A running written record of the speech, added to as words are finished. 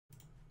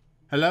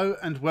Hello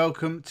and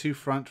welcome to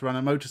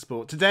Frontrunner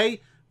Motorsport. Today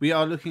we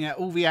are looking at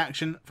all the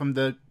action from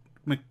the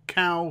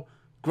Macau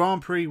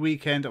Grand Prix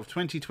weekend of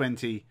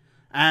 2020,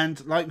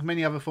 and like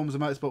many other forms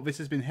of motorsport, this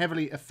has been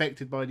heavily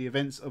affected by the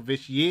events of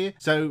this year.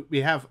 So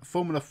we have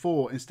Formula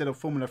 4 instead of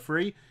Formula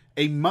 3,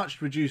 a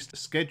much reduced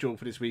schedule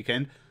for this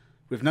weekend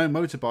with no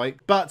motorbike,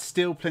 but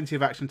still plenty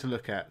of action to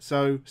look at.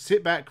 So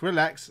sit back,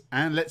 relax,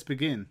 and let's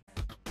begin.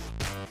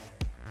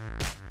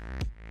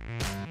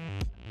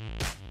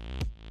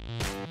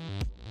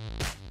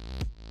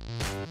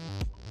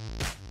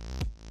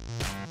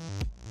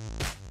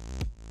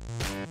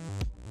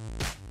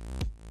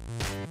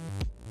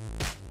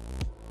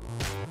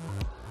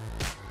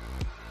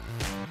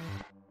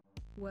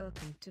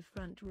 Welcome to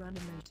Frontrunner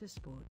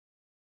Motorsport.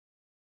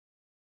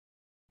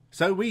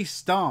 So we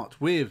start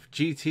with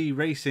GT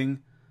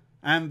racing,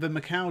 and the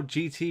Macau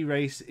GT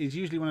race is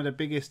usually one of the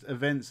biggest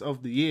events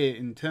of the year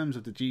in terms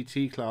of the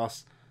GT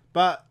class,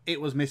 but it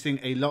was missing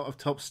a lot of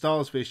top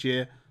stars this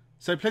year,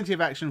 so plenty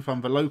of action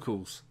from the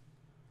locals.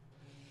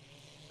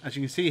 As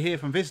you can see here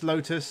from this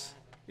Lotus,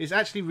 it's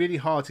actually really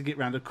hard to get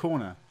round a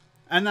corner.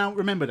 And now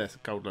remember this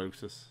gold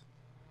Lotus.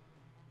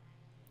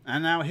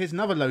 And now here's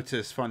another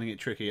Lotus finding it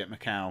tricky at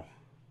Macau.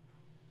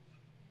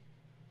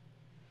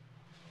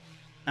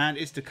 And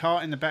it's the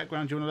car in the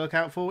background you want to look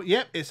out for.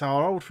 Yep, it's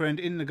our old friend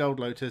in the gold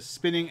Lotus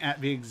spinning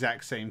at the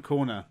exact same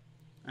corner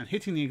and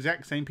hitting the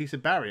exact same piece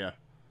of barrier.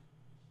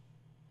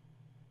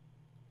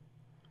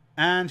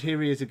 And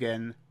here he is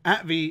again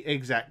at the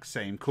exact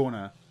same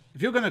corner.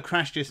 If you're going to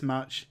crash this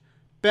much,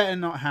 better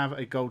not have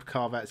a gold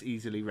car that's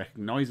easily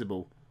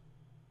recognisable.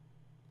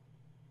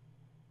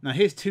 Now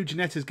here's two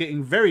Ginettas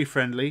getting very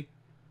friendly,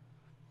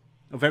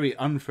 or very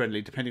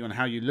unfriendly depending on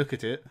how you look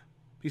at it.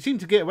 He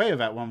seemed to get away with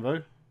that one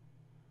though.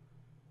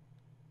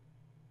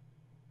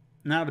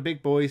 Now the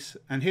big boys,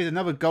 and here's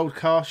another gold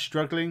car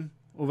struggling,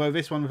 although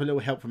this one with a little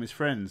help from his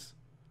friends.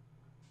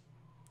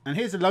 And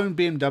here's a lone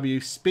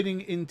BMW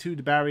spinning into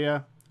the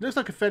barrier. Looks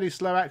like a fairly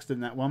slow accident,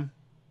 that one.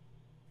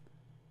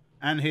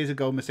 And here's a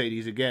gold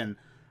Mercedes again.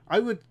 I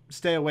would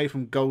stay away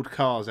from gold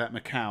cars at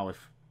Macau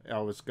if I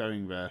was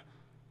going there.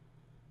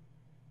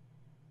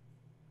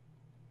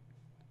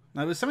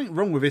 Now there's something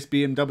wrong with this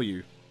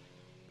BMW.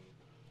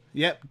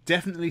 Yep,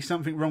 definitely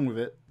something wrong with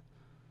it.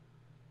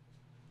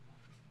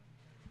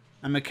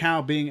 And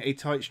Macau being a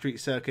tight street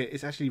circuit,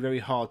 it's actually very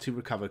hard to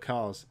recover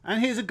cars.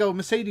 And here's a gold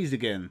Mercedes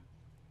again.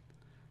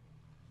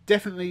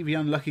 Definitely the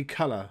unlucky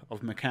colour of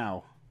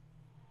Macau.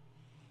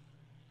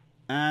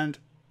 And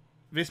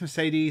this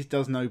Mercedes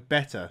does no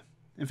better.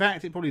 In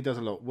fact, it probably does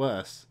a lot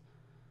worse.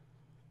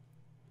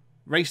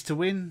 Race to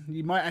win?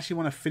 You might actually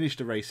want to finish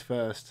the race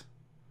first.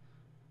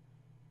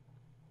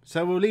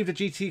 So we'll leave the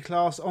GT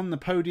class on the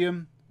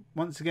podium.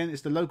 Once again,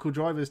 it's the local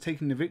drivers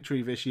taking the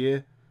victory this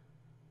year.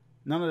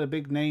 None of the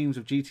big names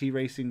of GT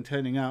racing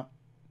turning up.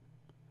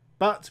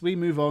 But we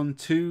move on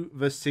to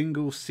the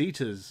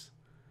single-seaters.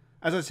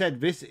 As I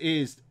said, this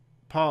is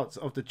part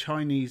of the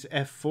Chinese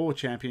F4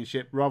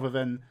 Championship rather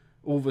than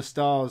all the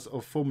stars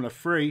of Formula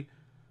 3.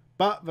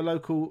 But the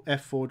local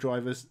F4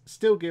 drivers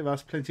still give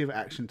us plenty of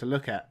action to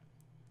look at.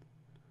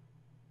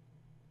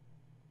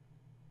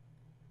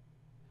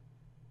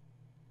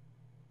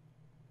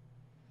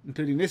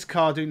 Including this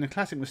car doing the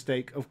classic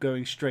mistake of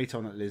going straight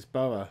on at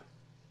Lisboa.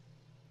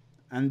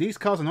 And these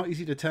cars are not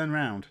easy to turn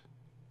around.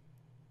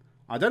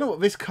 I don't know what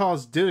this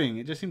car's doing.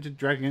 It just seemed to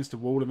drag against the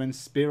wall and then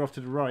spear off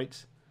to the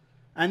right.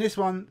 And this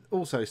one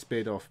also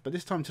speared off, but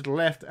this time to the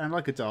left and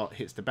like a dart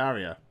hits the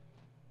barrier.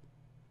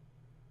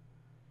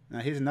 Now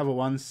here's another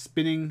one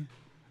spinning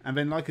and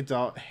then like a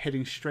dart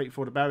heading straight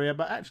for the barrier,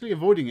 but actually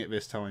avoiding it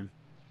this time.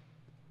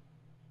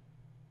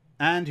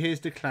 And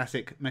here's the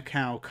classic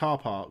Macau car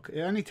park.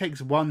 It only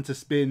takes one to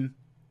spin,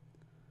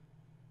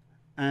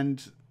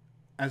 and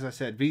as I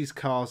said, these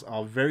cars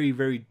are very,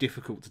 very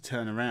difficult to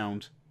turn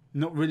around.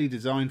 Not really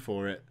designed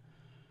for it.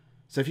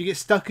 So if you get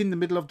stuck in the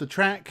middle of the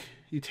track,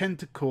 you tend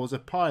to cause a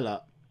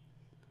pile-up.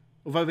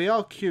 Although they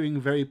are queuing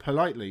very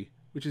politely,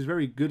 which is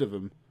very good of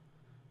them.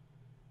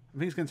 I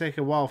think it's going to take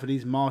a while for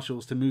these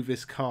marshals to move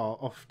this car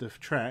off the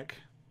track.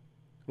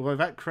 Although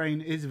that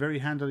crane is very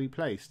handily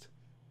placed.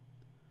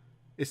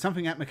 It's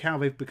something at Macau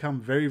they've become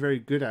very, very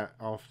good at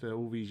after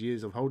all these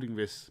years of holding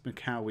this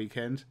Macau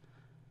weekend.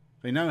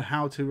 They know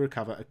how to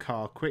recover a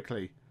car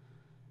quickly.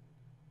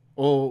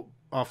 Or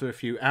after a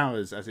few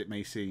hours, as it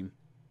may seem.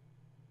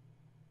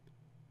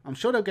 I'm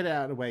sure they'll get it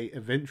out of the way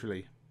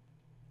eventually.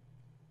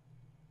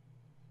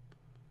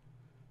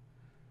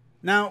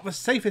 Now, the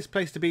safest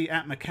place to be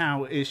at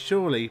Macau is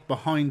surely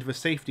behind the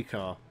safety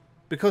car.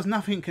 Because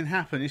nothing can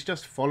happen, it's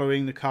just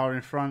following the car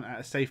in front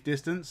at a safe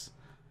distance.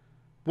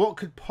 What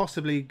could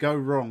possibly go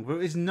wrong?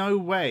 There is no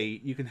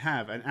way you can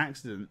have an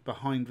accident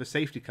behind the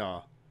safety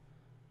car.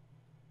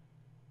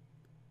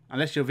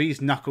 Unless you're these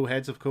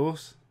knuckleheads, of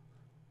course.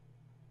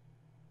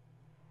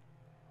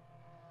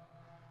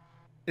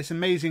 It's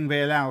amazing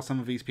they allow some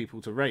of these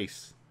people to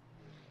race.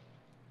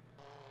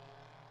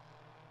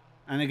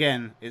 And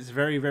again, it's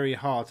very, very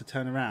hard to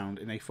turn around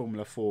in a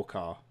Formula 4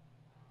 car.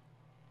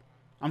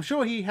 I'm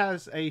sure he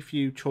has a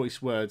few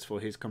choice words for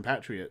his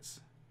compatriots.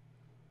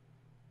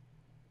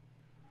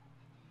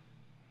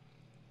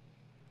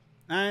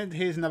 And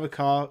here's another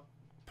car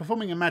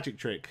performing a magic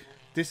trick,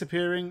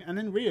 disappearing and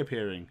then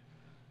reappearing.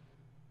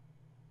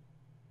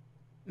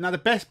 Now the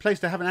best place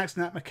to have an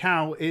accident at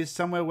Macau is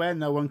somewhere where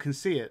no one can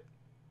see it.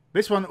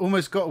 This one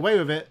almost got away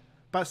with it,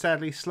 but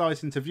sadly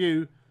slides into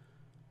view,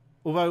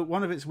 although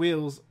one of its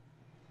wheels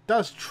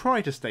does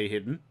try to stay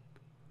hidden.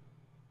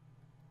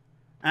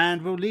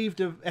 And we'll leave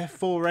the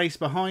F4 race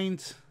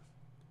behind.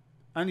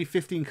 Only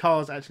 15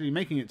 cars actually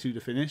making it to the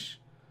finish.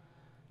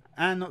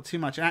 And not too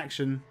much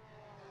action.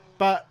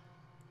 But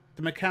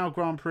the Macau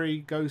Grand Prix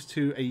goes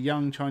to a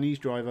young Chinese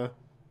driver,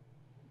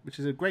 which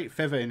is a great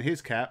feather in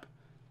his cap.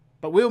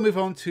 But we'll move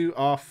on to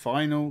our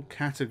final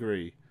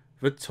category,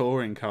 the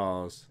touring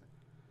cars.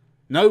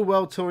 No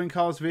World Touring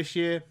Cars this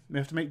year. We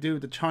have to make do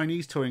with the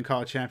Chinese Touring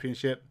Car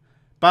Championship.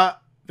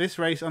 But this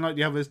race, unlike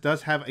the others,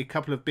 does have a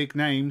couple of big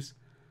names.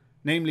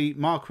 Namely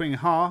Ma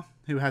Qing-ha,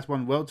 who has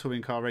won World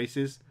Touring Car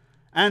races.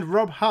 And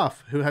Rob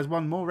Huff, who has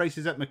won more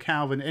races at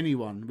Macau than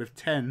anyone, with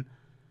 10.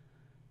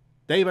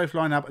 They both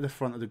line up at the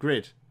front of the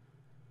grid.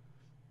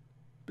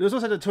 But there's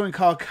also the Touring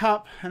Car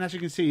Cup. And as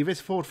you can see,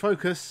 this Ford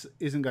Focus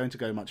isn't going to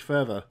go much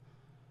further.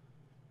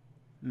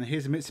 And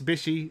here's a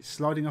Mitsubishi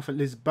sliding off at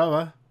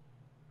Lisboa.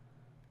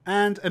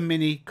 And a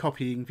Mini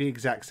copying the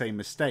exact same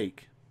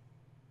mistake.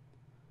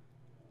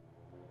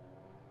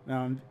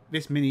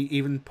 This Mini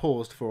even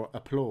paused for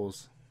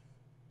applause.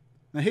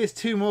 Now here's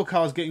two more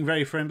cars getting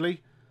very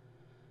friendly.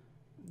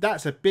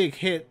 That's a big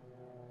hit.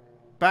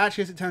 But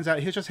actually, as it turns out,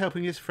 he's just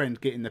helping his friend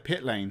get in the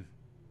pit lane.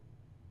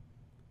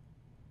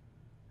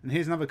 And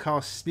here's another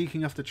car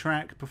sneaking off the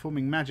track,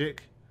 performing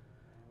magic.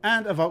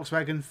 And a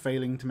Volkswagen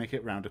failing to make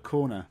it round a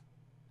corner.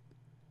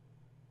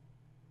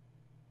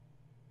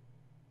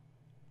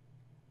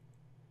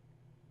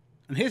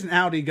 And here's an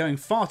Audi going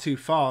far too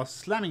fast,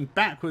 slamming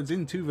backwards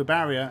into the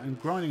barrier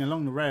and grinding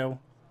along the rail.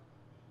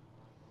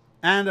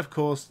 And of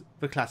course,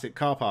 the classic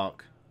car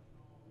park.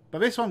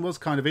 But this one was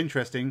kind of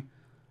interesting.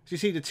 As you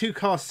see, the two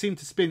cars seem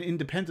to spin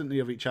independently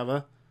of each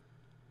other.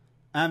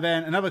 And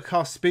then another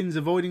car spins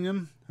avoiding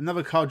them.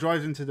 Another car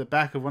drives into the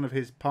back of one of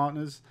his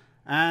partners.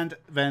 And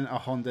then a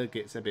Honda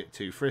gets a bit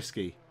too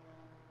frisky.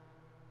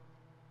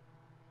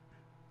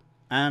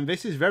 And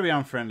this is very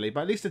unfriendly,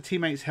 but at least the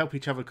teammates help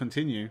each other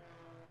continue.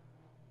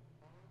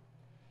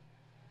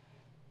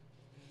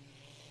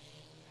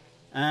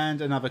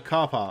 And another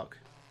car park.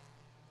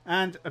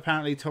 And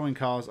apparently touring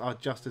cars are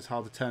just as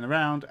hard to turn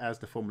around as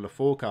the Formula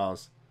 4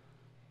 cars.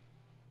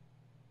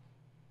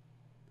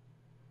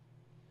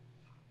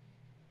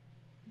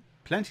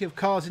 Plenty of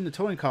cars in the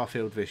touring car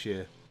field this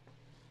year.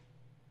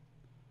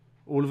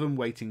 All of them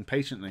waiting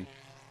patiently.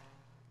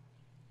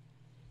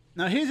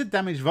 Now here's a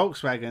damaged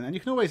Volkswagen, and you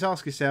can always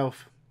ask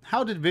yourself,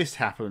 how did this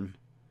happen?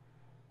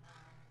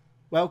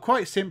 Well,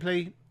 quite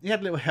simply, he had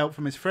a little help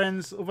from his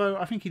friends, although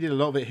I think he did a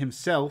lot of it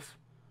himself.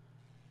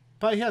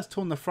 But he has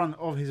torn the front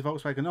of his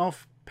Volkswagen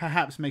off,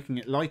 perhaps making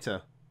it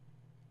lighter.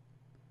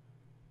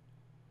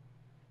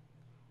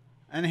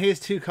 And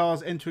here's two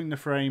cars entering the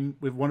frame,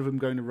 with one of them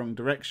going the wrong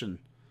direction.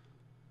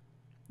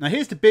 Now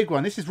here's the big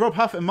one. This is Rob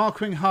Huff and Ma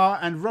Qing-ha,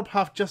 and Rob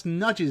Huff just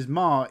nudges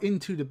Ma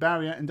into the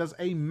barrier and does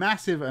a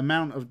massive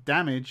amount of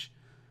damage.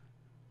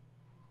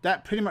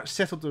 That pretty much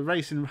settled the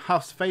race in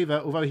Huff's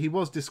favour, although he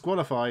was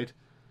disqualified.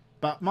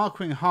 But Ma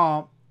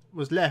Qing-ha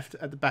was left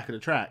at the back of the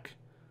track.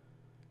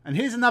 And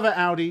here's another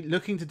Audi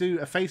looking to do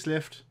a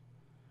facelift.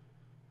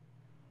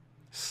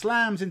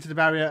 Slams into the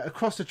barrier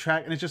across the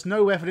track, and there's just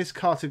nowhere for this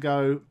car to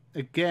go.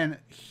 Again,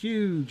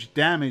 huge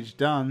damage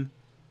done.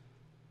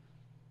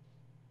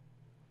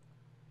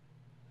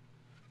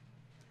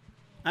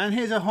 And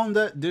here's a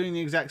Honda doing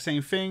the exact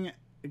same thing.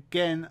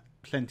 Again,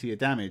 plenty of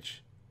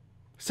damage.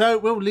 So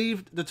we'll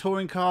leave the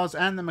touring cars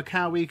and the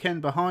Macau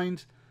weekend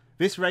behind.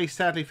 This race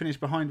sadly finished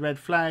behind red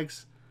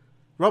flags.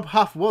 Rob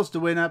Huff was the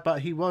winner,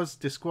 but he was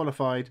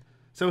disqualified.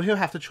 So he'll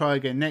have to try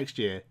again next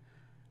year.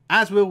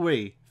 As will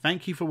we.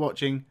 Thank you for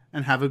watching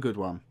and have a good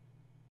one.